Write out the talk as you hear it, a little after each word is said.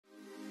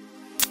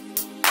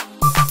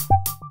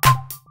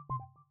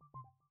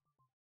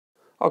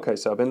Okay,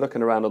 so I've been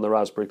looking around on the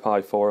Raspberry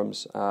Pi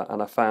forums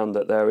and I found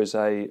that there is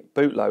a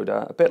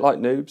bootloader, a bit like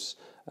Noobs,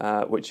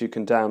 which you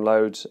can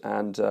download,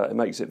 and it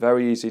makes it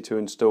very easy to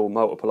install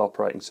multiple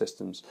operating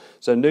systems.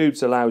 So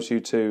Noobs allows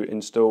you to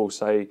install,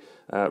 say,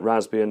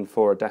 Raspbian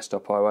for a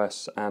desktop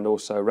OS and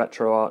also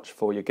RetroArch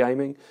for your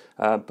gaming,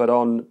 but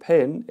on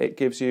PINN it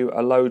gives you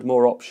a load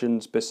more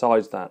options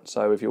besides that.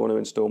 So if you want to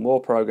install more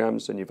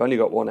programs and you've only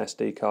got one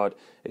SD card,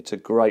 it's a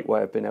great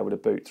way of being able to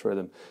boot through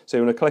them. So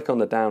you want to click on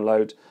the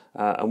download,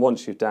 and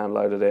once you've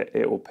downloaded it,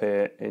 it will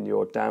appear in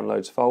your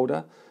downloads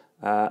folder.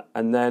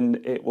 And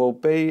then it will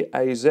be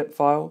a zip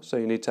file, so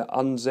you need to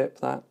unzip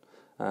that.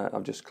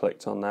 I've just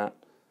clicked on that.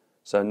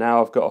 So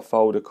now I've got a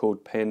folder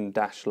called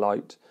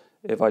pin-lite.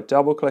 If I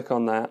double click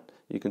on that,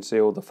 you can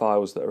see all the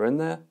files that are in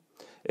there.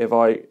 If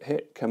I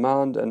hit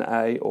Command and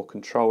A or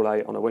Control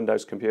A on a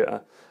Windows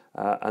computer,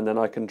 and then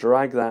I can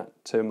drag that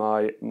to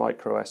my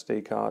micro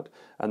SD card.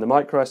 And the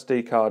micro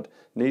SD card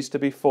needs to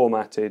be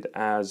formatted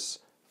as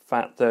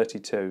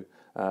FAT32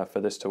 for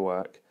this to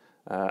work.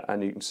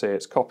 And you can see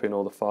it's copying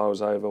all the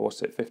files over.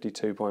 What's it?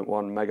 52.1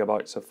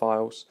 megabytes of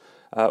files.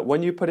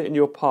 When you put it in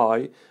your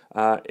Pi,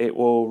 it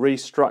will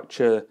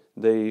restructure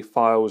the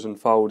files and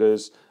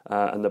folders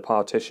and the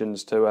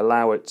partitions to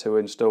allow it to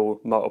install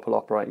multiple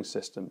operating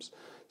systems.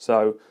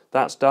 So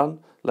that's done.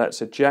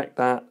 Let's eject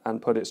that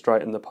and put it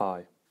straight in the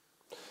Pi.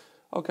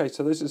 Okay,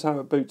 so this is how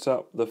it boots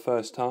up the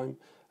first time.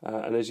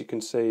 And as you can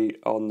see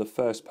on the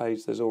first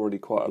page, there's already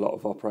quite a lot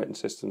of operating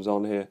systems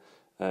on here.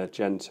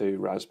 Gentoo,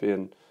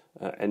 Raspbian,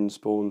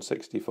 Nspawn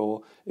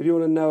 64. If you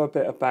want to know a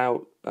bit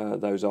about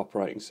those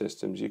operating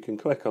systems, you can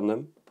click on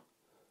them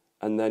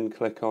and then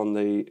click on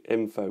the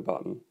info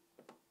button,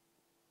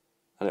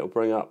 and it will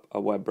bring up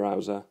a web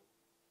browser.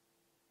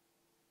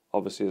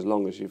 Obviously, as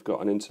long as you've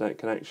got an internet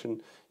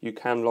connection, you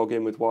can log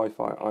in with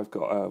Wi-Fi. I've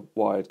got a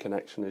wired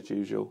connection as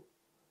usual.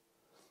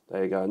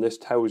 There you go, and this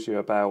tells you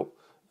about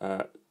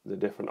the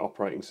different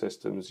operating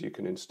systems you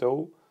can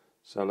install.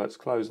 So let's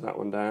close that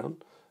one down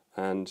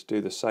and do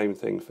the same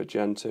thing for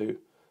Gentoo.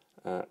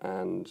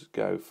 And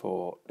go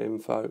for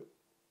info.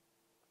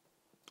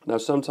 Now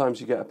sometimes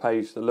you get a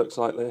page that looks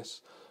like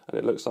this and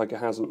it looks like it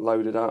hasn't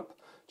loaded up.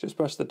 Just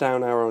press the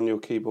down arrow on your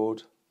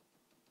keyboard,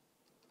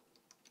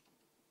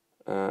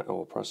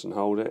 or press and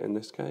hold it in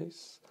this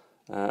case,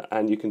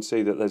 and you can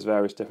see that there's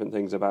various different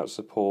things about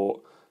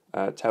support.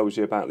 Tells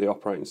you about the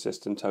operating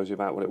system, tells you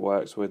about what it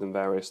works with and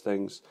various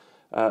things.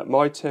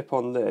 My tip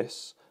on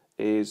this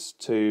is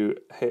to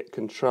hit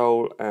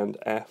Control and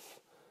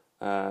F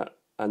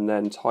and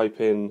then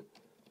type in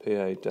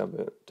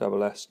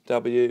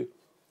PASSW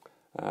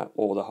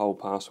or the whole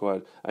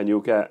password, and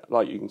you'll get,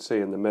 like you can see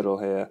in the middle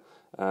here,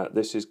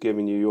 this is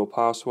giving you your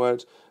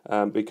password,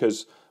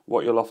 because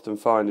what you'll often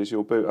find is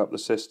you'll boot up the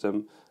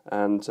system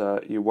and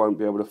you won't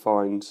be able to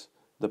find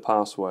the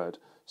password.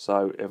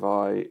 So if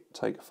I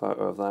take a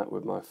photo of that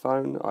with my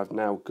phone, I've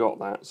now got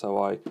that,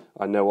 so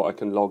I know what I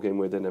can log in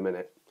with in a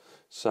minute.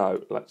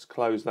 So let's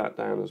close that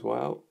down as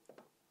well.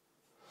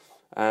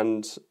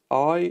 And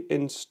I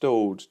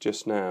installed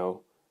just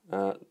now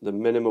the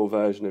minimal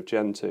version of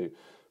Gentoo,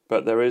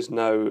 but there is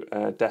no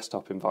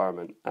desktop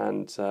environment,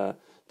 and that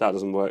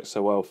doesn't work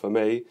so well for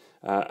me.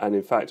 And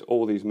in fact,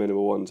 all these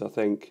minimal ones, I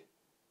think,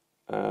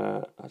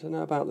 I don't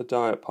know about the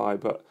Diet Pi,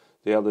 but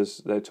the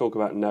others, they talk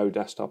about no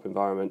desktop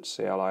environment,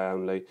 CLI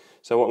only.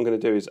 So what I'm going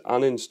to do is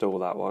uninstall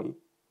that one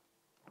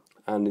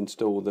and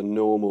install the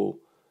normal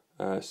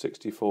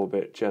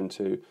 64-bit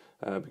Gentoo,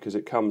 because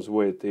it comes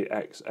with the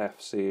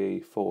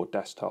XFCE for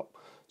desktop.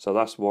 So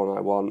that's one I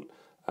want.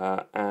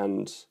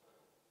 And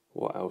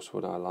what else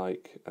would I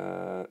like?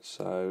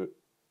 So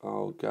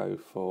I'll go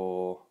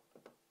for,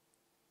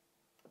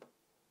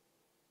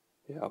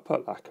 yeah, I'll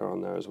put Lacquer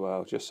on there as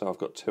well, just so I've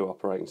got two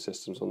operating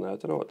systems on there. I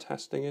don't know what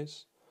testing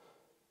is.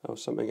 Oh,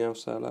 something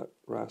else there, like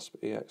Rasp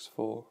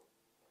EX4.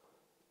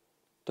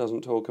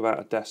 Doesn't talk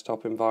about a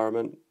desktop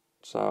environment,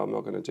 so I'm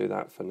not going to do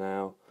that for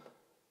now.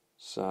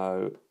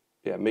 So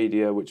yeah,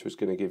 media, which was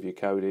going to give you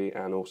Kodi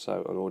and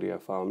also an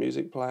audiophile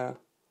music player.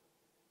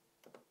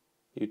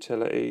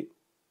 Utility.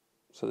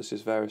 So this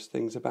is various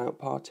things about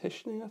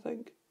partitioning, I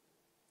think.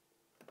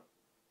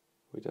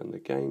 We've done the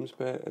games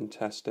bit and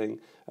testing.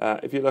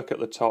 If you look at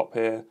the top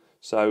here,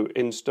 so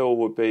install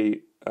would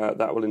be,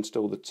 that will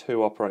install the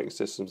two operating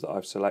systems that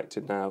I've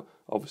selected now.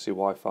 Obviously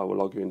Wi-Fi will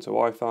log you into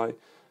Wi-Fi.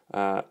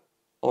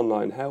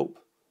 Online help,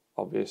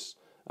 obvious.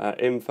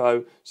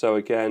 Info, so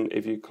again,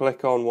 if you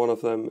click on one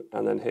of them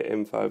and then hit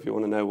info, if you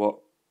want to know what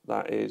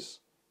that is,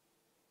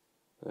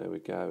 there we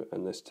go,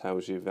 and this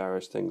tells you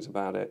various things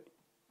about it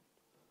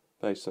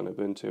based on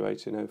Ubuntu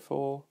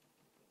 18.04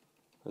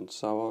 and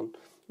so on.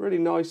 Really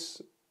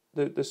nice.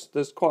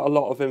 There's quite a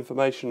lot of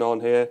information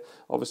on here.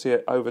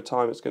 Obviously over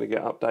time it's going to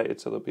get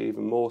updated, so there'll be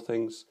even more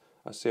things.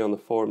 I see on the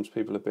forums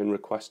people have been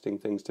requesting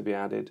things to be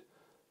added.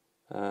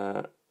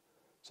 So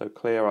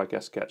clear, I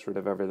guess, gets rid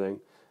of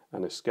everything,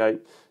 and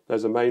escape.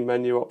 There's a main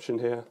menu option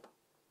here.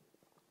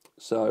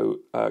 So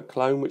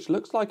clone, which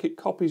looks like it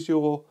copies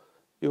your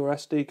your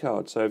SD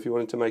card. So if you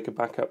wanted to make a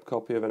backup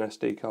copy of an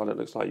SD card, it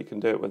looks like you can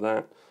do it with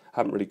that.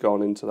 Haven't really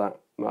gone into that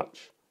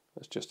much.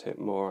 Let's just hit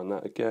more on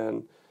that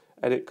again.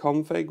 Edit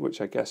config, which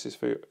I guess is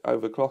for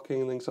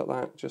overclocking and things like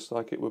that, just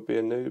like it would be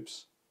in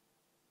Noobs.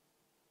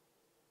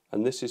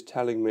 And this is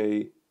telling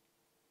me,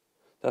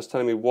 that's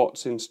telling me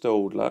what's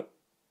installed. Look,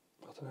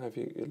 I don't know if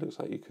it looks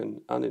like you can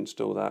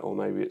uninstall that, or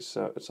maybe it's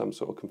some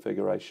sort of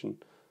configuration.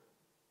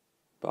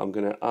 But I'm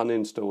going to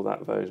uninstall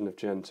that version of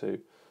Gentoo.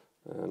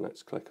 And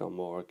let's click on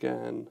more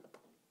again.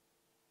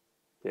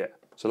 Yeah,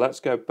 so let's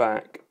go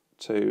back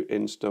to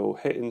install,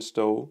 hit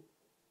install,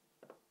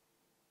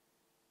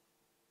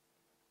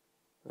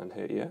 and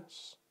hit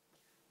yes.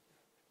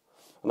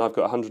 And I've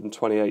got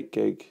 128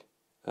 gig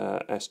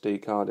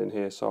SD card in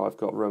here, so I've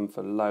got room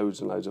for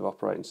loads and loads of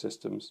operating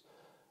systems.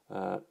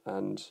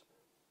 And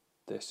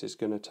this is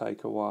going to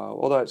take a while,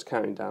 although it's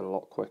counting down a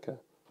lot quicker.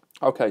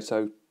 Okay,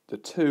 so the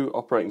 2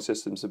 operating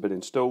systems have been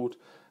installed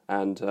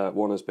and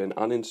one has been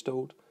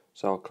uninstalled.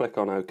 So I'll click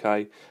on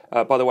OK.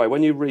 By the way,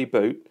 when you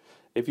reboot,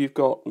 if you've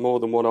got more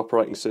than one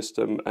operating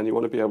system and you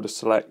want to be able to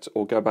select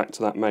or go back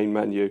to that main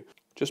menu,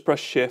 just press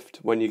Shift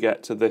when you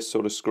get to this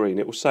sort of screen.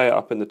 It will say it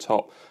up in the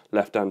top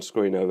left-hand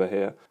screen over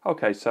here.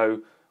 Okay,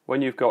 so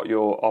when you've got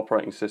your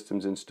operating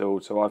systems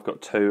installed, so I've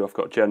got 2, I've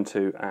got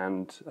Gentoo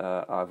and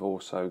I've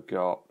also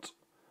got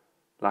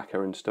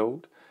Lacquer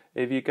installed.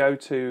 If you go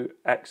to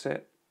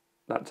Exit,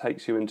 that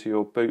takes you into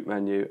your boot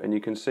menu, and you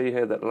can see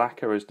here that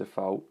Lacquer is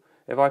default.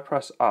 If I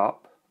press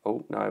up,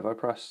 if I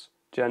press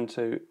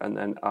Gentoo and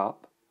then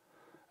up,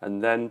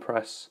 and then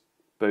press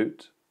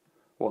boot,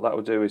 what that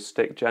will do is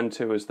stick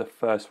Gentoo as the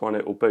first one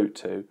it will boot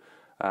to,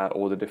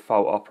 or the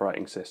default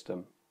operating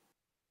system.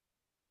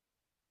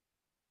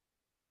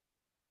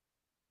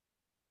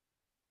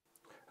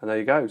 And there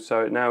you go,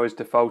 so it now is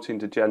defaulting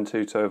to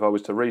Gentoo, so if I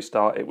was to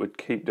restart it would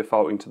keep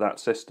defaulting to that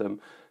system.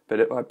 But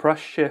if I press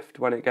Shift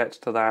when it gets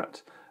to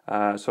that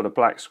sort of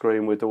black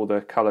screen with all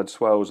the coloured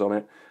swirls on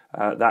it,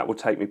 that will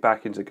take me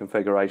back into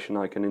configuration.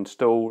 I can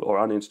install or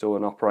uninstall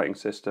an operating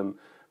system.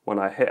 When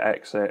I hit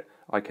Exit,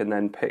 I can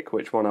then pick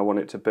which one I want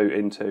it to boot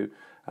into,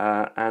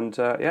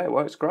 yeah, it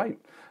works great.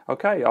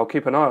 Okay, I'll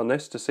keep an eye on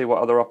this to see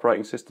what other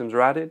operating systems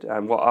are added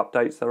and what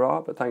updates there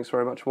are, but thanks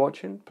very much for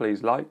watching.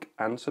 Please like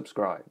and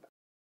subscribe.